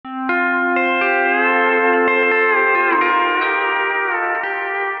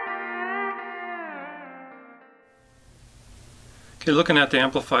Okay, looking at the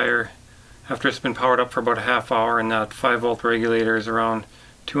amplifier after it's been powered up for about a half hour, and that 5-volt regulator is around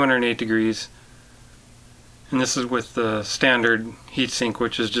 208 degrees. And this is with the standard heatsink,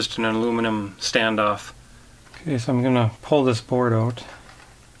 which is just an aluminum standoff. Okay, so I'm going to pull this board out.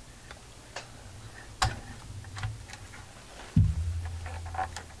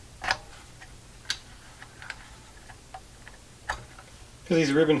 Because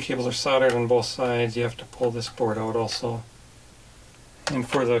these ribbon cables are soldered on both sides, you have to pull this board out also. And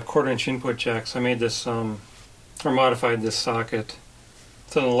for the 1/4-inch input jacks, I made this, or modified this socket.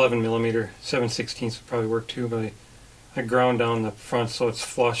 It's an 11mm, 7/16 would probably work too, but I ground down the front so it's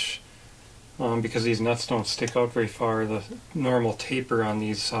flush, because these nuts don't stick out very far. The normal taper on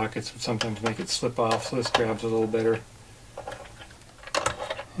these sockets would sometimes make it slip off, so this grabs a little better.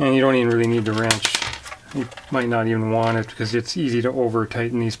 And you don't even really need the wrench. You might not even want it because it's easy to over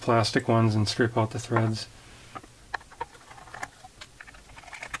tighten these plastic ones and strip out the threads.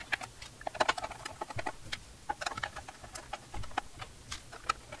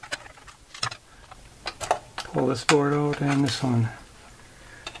 Pull this board out and this one.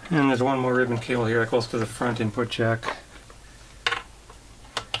 And there's one more ribbon cable here that goes to the front input jack.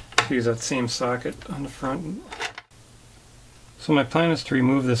 Use that same socket on the front. So my plan is to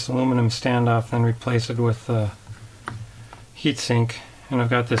remove this aluminum standoff and replace it with a heatsink. And I've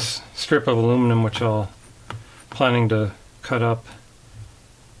got this strip of aluminum which I'm planning to cut up,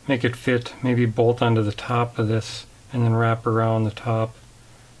 make it fit, maybe bolt onto the top of this and then wrap around the top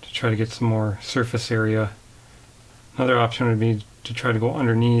to try to get some more surface area. Another option would be to try to go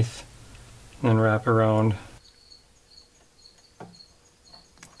underneath and then wrap around.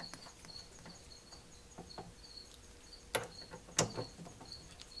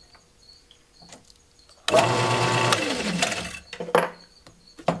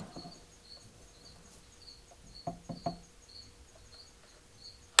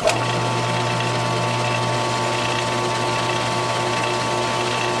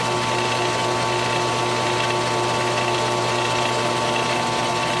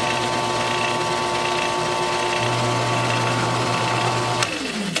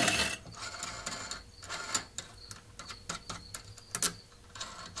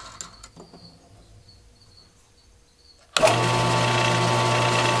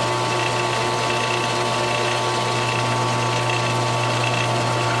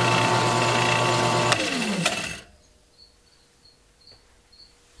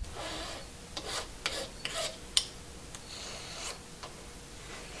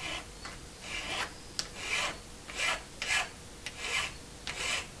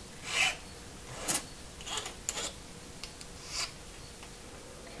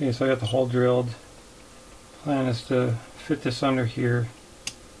 Okay, so I got the hole drilled. Plan is to fit this under here,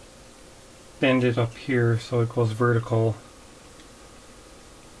 bend it up here so it goes vertical,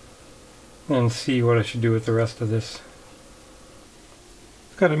 and see what I should do with the rest of this.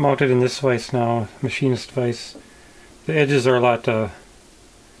 I've got it mounted in this vise now, machinist vise. The edges are a lot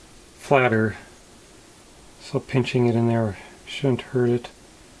flatter, so pinching it in there shouldn't hurt it.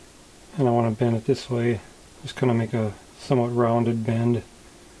 And I want to bend it this way, just kind of make a somewhat rounded bend,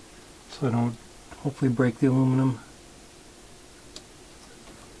 so I don't hopefully break the aluminum.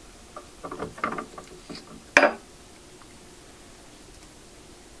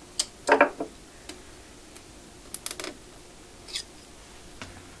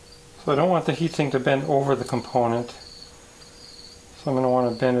 So I don't want the heatsink to bend over the component, so I'm going to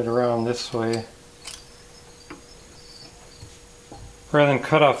want to bend it around this way. Rather than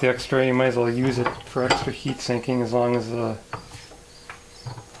cut off the extra, you might as well use it for extra heat sinking as long as it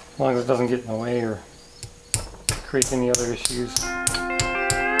doesn't get in the way or create any other issues.